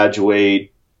 and they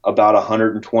graduate about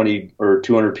 120 or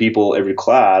 200 people every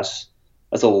class.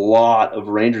 That's a lot of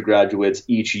Ranger graduates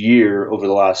each year over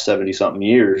the last 70-something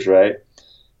years, right?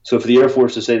 So for the Air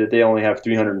Force to say that they only have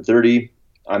 330,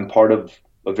 I'm part of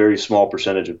a very small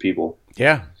percentage of people.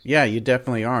 Yeah, you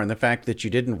definitely are. And the fact that you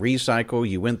didn't recycle,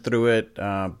 you went through it.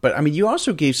 But you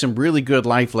also gave some really good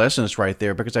life lessons right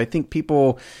there, because I think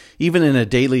people, even in a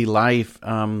daily life,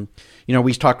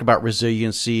 we talked about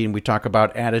resiliency and we talk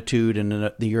about attitude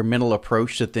and your mental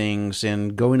approach to things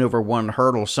and going over one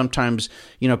hurdle. Sometimes,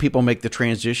 people make the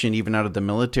transition even out of the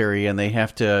military and they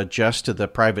have to adjust to the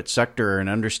private sector and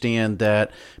understand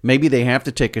that maybe they have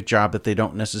to take a job that they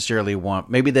don't necessarily want.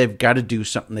 Maybe they've got to do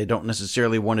something they don't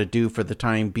necessarily want to do for the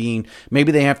time being.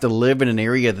 Maybe they have to live in an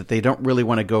area that they don't really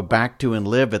want to go back to and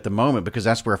live at the moment, because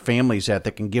that's where family's at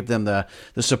that can give them the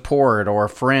support, or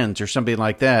friends or something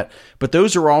like that. But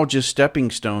those are all just stepping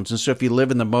stones. And so if you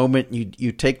live in the moment,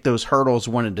 you take those hurdles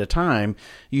one at a time,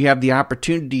 you have the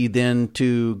opportunity then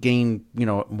to gain,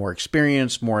 more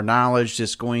experience, more knowledge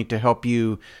that's going to help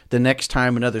you the next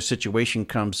time another situation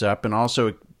comes up. And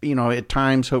also, at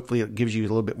times, hopefully it gives you a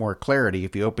little bit more clarity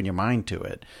if you open your mind to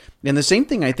it. And the same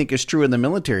thing I think is true in the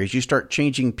military. As you start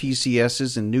changing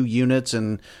PCSs and new units,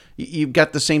 and you've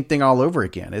got the same thing all over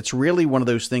again. It's really one of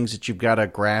those things that you've got to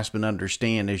grasp and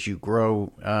understand as you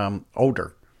grow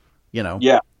older,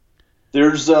 Yeah.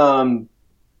 There's, I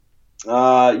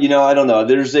don't know.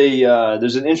 There's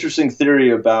an interesting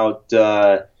theory about,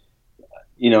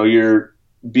 you're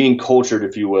being cultured,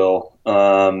 if you will.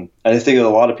 I think that a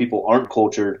lot of people aren't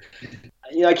cultured.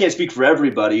 I can't speak for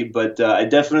everybody, but I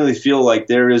definitely feel like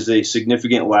there is a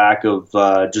significant lack of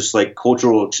just like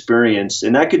cultural experience.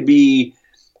 And that could be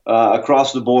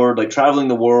across the board, like traveling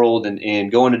the world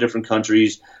and going to different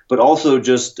countries, but also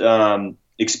just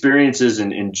experiences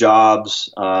in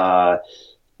jobs,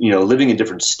 living in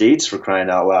different states, for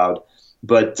crying out loud.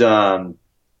 But the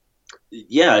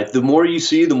more you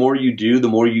see, the more you do, the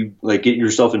more you get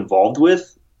yourself involved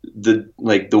with, the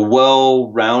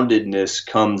well-roundedness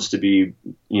comes to be,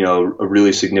 a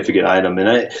really significant item. And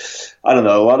I don't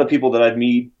know, a lot of people that I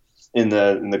meet in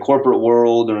the corporate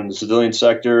world or in the civilian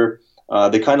sector,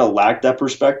 they kind of lack that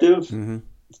perspective. Mm-hmm.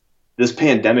 This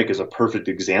pandemic is a perfect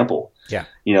example. Yeah.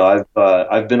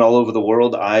 I've been all over the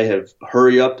world. I have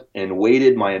hurry up and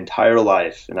waited my entire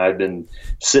life, and I've been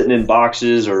sitting in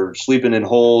boxes or sleeping in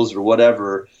holes or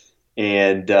whatever.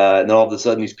 And then all of a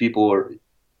sudden, these people are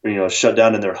shut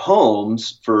down in their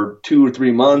homes for 2 or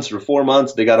 3 months or 4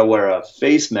 months. They got to wear a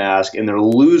face mask, and they're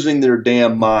losing their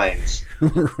damn minds.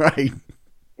 Right.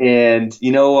 And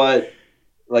you know what?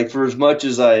 Like, for as much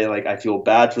as I feel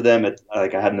bad for them, I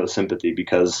have no sympathy,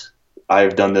 because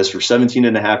I've done this for 17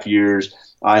 and a half years.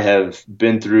 I have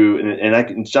been through,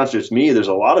 and it's not just me. There's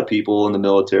a lot of people in the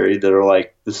military that are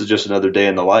like, this is just another day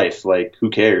in the life. Like, who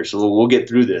cares? So we'll get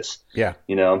through this. Yeah.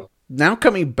 Now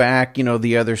coming back,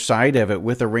 the other side of it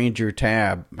with a Ranger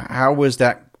tab, how was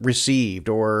that received?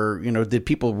 Or, did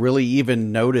people really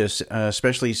even notice,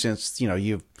 especially since,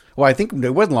 I think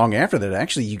it wasn't long after that,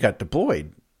 actually, you got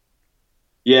deployed.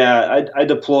 Yeah, I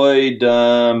deployed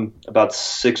about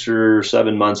 6 or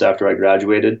 7 months after I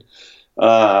graduated.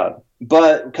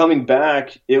 But coming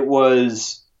back,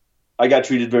 I got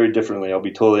treated very differently, I'll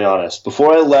be totally honest.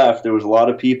 Before I left, there was a lot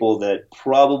of people that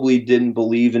probably didn't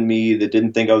believe in me, that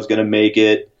didn't think I was going to make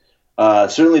it.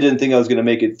 Certainly didn't think I was going to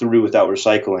make it through without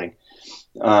recycling.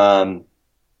 But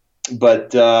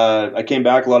I came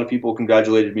back. A lot of people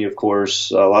congratulated me, of course,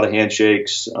 a lot of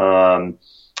handshakes, and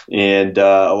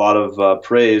a lot of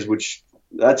praise, which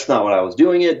that's not what I was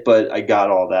doing it, but I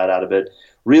got all that out of it.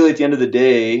 Really, at the end of the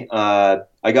day,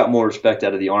 I got more respect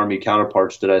out of the Army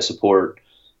counterparts that I support.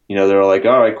 They're like,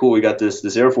 all right, cool. We got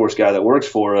this Air Force guy that works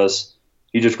for us.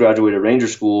 He just graduated Ranger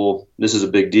School. This is a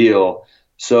big deal.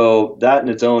 So that in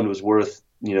its own was worth,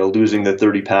 losing the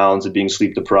 30 pounds and being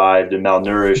sleep deprived and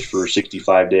malnourished for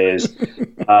 65 days.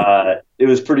 It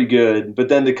was pretty good. But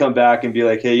then to come back and be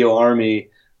like, hey, yo, Army,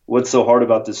 what's so hard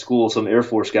about this school? Some Air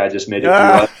Force guy just made it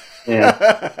through.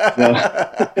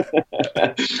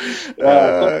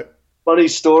 Funny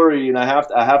story, and I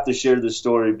have to share this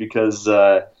story because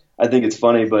I think it's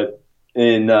funny. But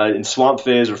in swamp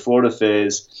phase or Florida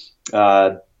phase,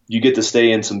 you get to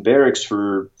stay in some barracks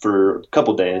for a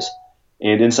couple days,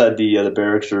 and inside the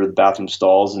barracks are the bathroom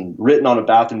stalls. And written on a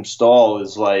bathroom stall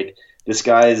is like, this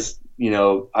guy's,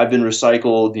 I've been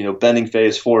recycled, bending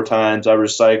phase 4 times. I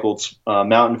recycled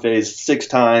mountain phase 6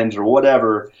 times or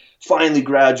whatever. Finally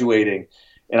graduating.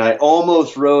 And I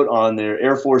almost wrote on there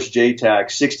Air Force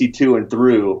JTAC 62 and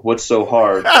through. What's so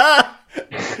hard? That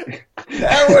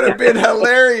would have been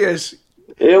hilarious.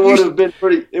 It would have been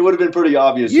pretty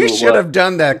obvious. You should have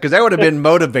done that, because that would have been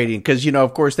motivating. Because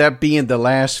of course, that being the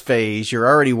last phase, you're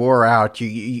already wore out.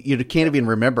 You can't even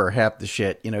remember half the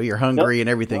shit. You're hungry and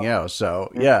everything else.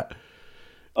 So yeah.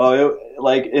 Oh,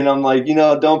 and I'm like,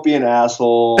 don't be an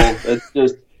asshole. It's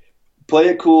just. Play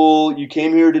it cool. You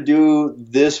came here to do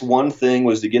this one thing,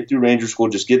 was to get through Ranger School.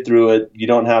 Just get through it. You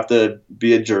don't have to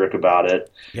be a jerk about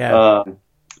it. Yeah.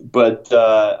 But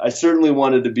I certainly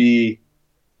wanted to be,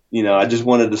 I just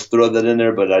wanted to throw that in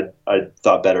there, but I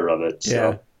thought better of it. So.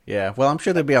 Yeah. Yeah. Well, I'm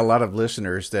sure there'll be a lot of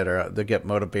listeners that get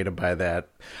motivated by that.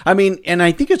 I mean, and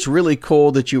I think it's really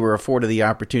cool that you were afforded the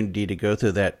opportunity to go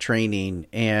through that training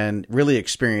and really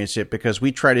experience it, because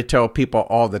we try to tell people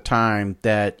all the time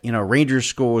that, Ranger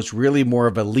School is really more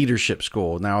of a leadership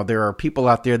school. Now, there are people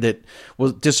out there that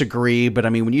will disagree, but I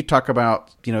mean, when you talk about,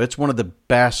 it's one of the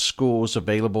best schools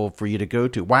available for you to go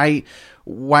to. Why,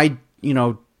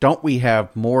 don't we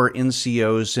have more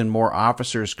NCOs and more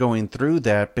officers going through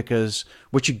that? Because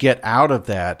what you get out of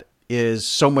that is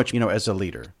so much, as a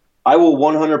leader. I will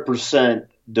 100%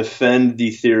 defend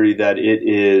the theory that it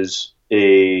is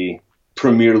a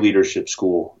premier leadership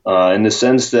school, in the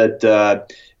sense that,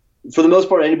 for the most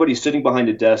part, anybody sitting behind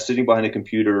a desk, sitting behind a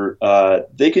computer,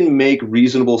 they can make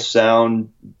reasonable,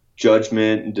 sound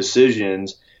judgment and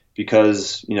decisions,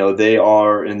 because they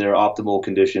are in their optimal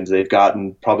conditions. They've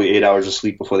gotten probably 8 hours of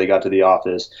sleep before they got to the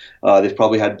office. They've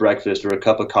probably had breakfast or a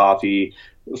cup of coffee.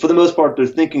 For the most part, they're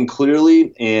thinking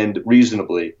clearly and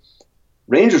reasonably.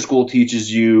 Ranger School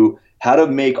teaches you how to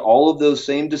make all of those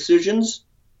same decisions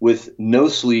with no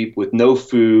sleep, with no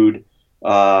food,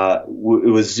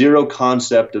 with zero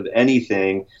concept of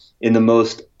anything, in the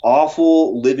most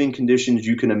awful living conditions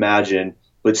you can imagine,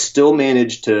 but still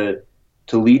manage to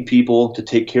lead people, to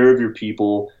take care of your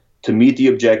people, to meet the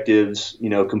objectives,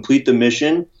 complete the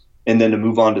mission, and then to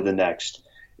move on to the next.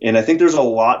 And I think there's a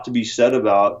lot to be said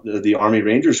about the Army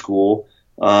Ranger School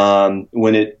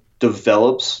when it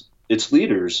develops its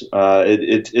leaders.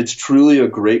 It's truly a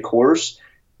great course.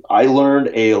 I learned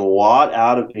a lot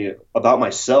about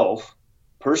myself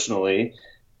personally,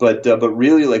 but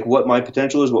really like what my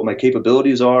potential is, what my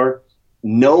capabilities are,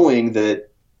 knowing that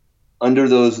under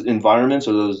those environments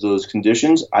or those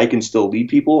conditions, I can still lead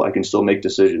people. I can still make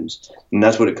decisions. And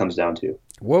that's what it comes down to.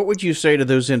 What would you say to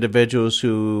those individuals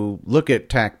who look at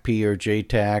TACP or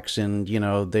JTACs and,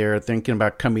 they're thinking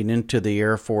about coming into the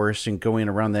Air Force and going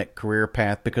around that career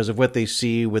path because of what they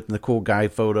see with the cool guy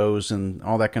photos and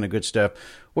all that kind of good stuff?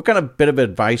 What kind of bit of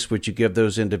advice would you give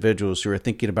those individuals who are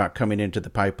thinking about coming into the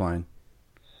pipeline?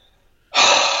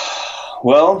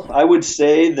 Well, I would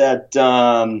say that,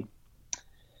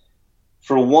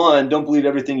 for one, don't believe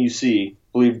everything you see.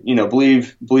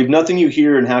 Believe nothing you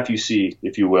hear and half you see,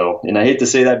 if you will. And I hate to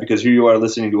say that because here you are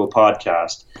listening to a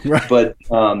podcast. Right. But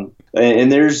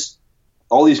and there's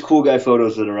all these cool guy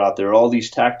photos that are out there, all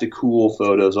these tactical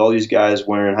photos, all these guys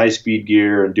wearing high speed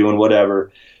gear and doing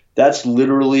whatever. That's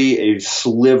literally a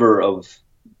sliver of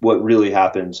what really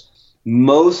happens.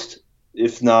 Most,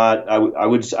 if not, I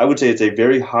would say it's a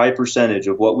very high percentage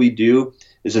of what we do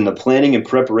is in the planning and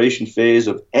preparation phase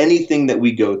of anything that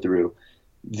we go through.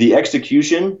 The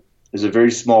execution is a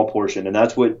very small portion, and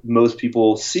that's what most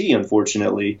people see,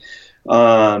 unfortunately.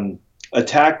 A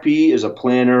TACP is a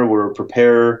planner. We're a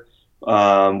preparer.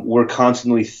 We're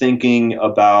constantly thinking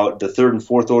about the third and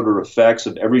fourth order effects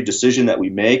of every decision that we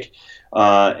make.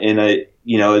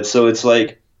 It's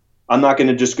like I'm not going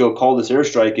to just go call this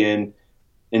airstrike in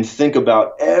and think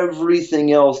about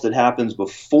everything else that happens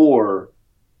before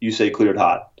you say cleared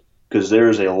hot. Because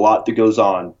there's a lot that goes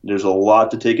on. There's a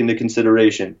lot to take into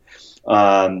consideration.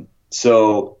 It's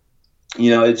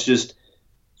just,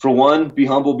 for one, be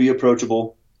humble, be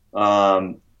approachable.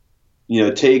 Take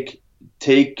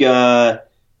your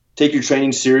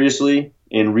training seriously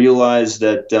and realize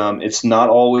that it's not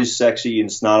always sexy and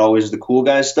it's not always the cool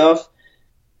guy stuff.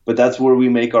 But that's where we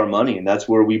make our money, and that's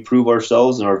where we prove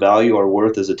ourselves and our value, our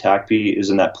worth as a TACP is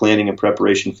in that planning and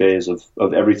preparation phase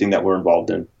of everything that we're involved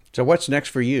in. So what's next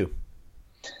for you?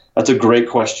 That's a great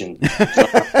question.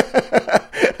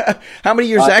 How many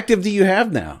years active do you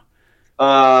have now?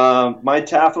 My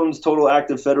TAFM's total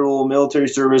active federal military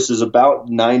service is about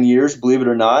 9 years, believe it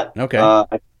or not. Okay.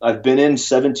 I've been in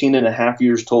 17 and a half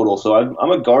years total. So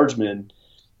I'm a guardsman,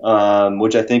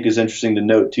 which I think is interesting to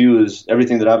note too, is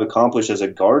everything that I've accomplished as a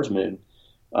guardsman.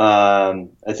 I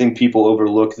think people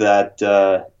overlook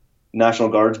that National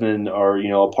Guardsmen are,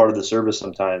 a part of the service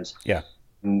sometimes. Yeah.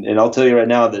 And I'll tell you right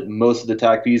now that most of the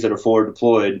TACPs that are forward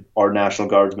deployed are National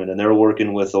Guardsmen, and they're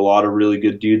working with a lot of really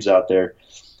good dudes out there.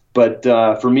 But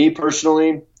for me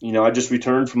personally, I just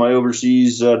returned from my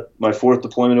overseas, my fourth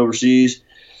deployment overseas.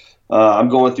 I'm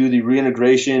going through the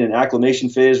reintegration and acclimation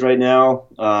phase right now.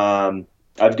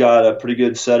 I've got a pretty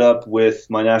good setup with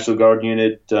my National Guard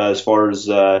unit as far as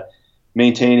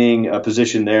maintaining a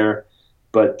position there.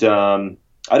 But I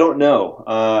don't know.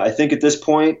 I think at this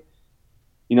point,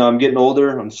 I'm getting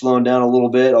older. I'm slowing down a little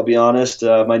bit. I'll be honest.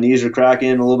 My knees are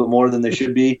cracking a little bit more than they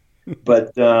should be.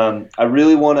 But I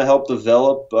really want to help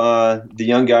develop the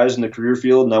young guys in the career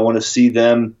field, and I want to see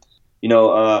them,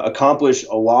 accomplish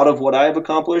a lot of what I have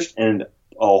accomplished and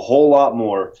a whole lot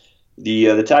more. The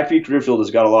TACP career field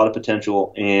has got a lot of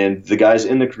potential, and the guys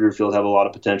in the career field have a lot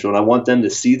of potential, and I want them to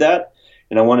see that,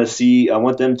 and I want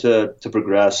them to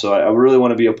progress. So I really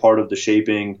want to be a part of the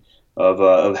shaping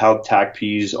of how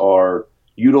TACPs are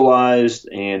utilized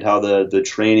and how the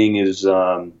training is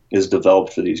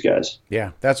developed for these guys.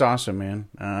 Yeah, that's awesome, man.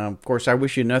 Of course, I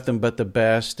wish you nothing but the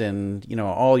best, and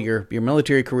all your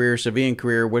military career, civilian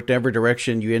career, whatever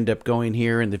direction you end up going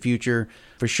here in the future,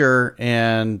 for sure.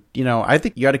 And I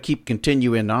think you got to keep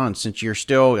continuing on since you're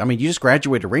still. You just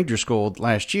graduated Ranger School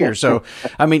last year, so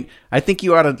I think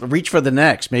you ought to reach for the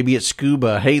next. Maybe it's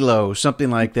scuba, Halo, something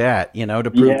like that.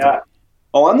 To prove. Yeah.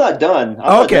 Oh, I'm not done.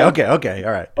 Okay. All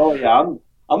right. Oh yeah,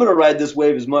 I'm going to ride this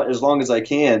wave as long as I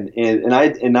can,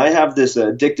 and I have this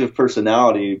addictive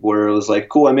personality where it was like,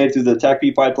 cool, I made it through the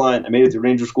TACP pipeline, I made it through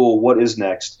Ranger School. What is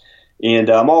next? And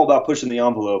I'm all about pushing the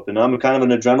envelope, and I'm kind of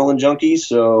an adrenaline junkie,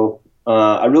 so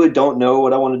I really don't know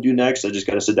what I want to do next. I just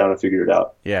got to sit down and figure it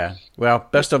out. Yeah. Well,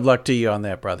 best of luck to you on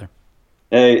that, brother.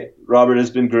 Hey, Robert, it's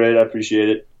been great. I appreciate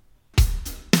it.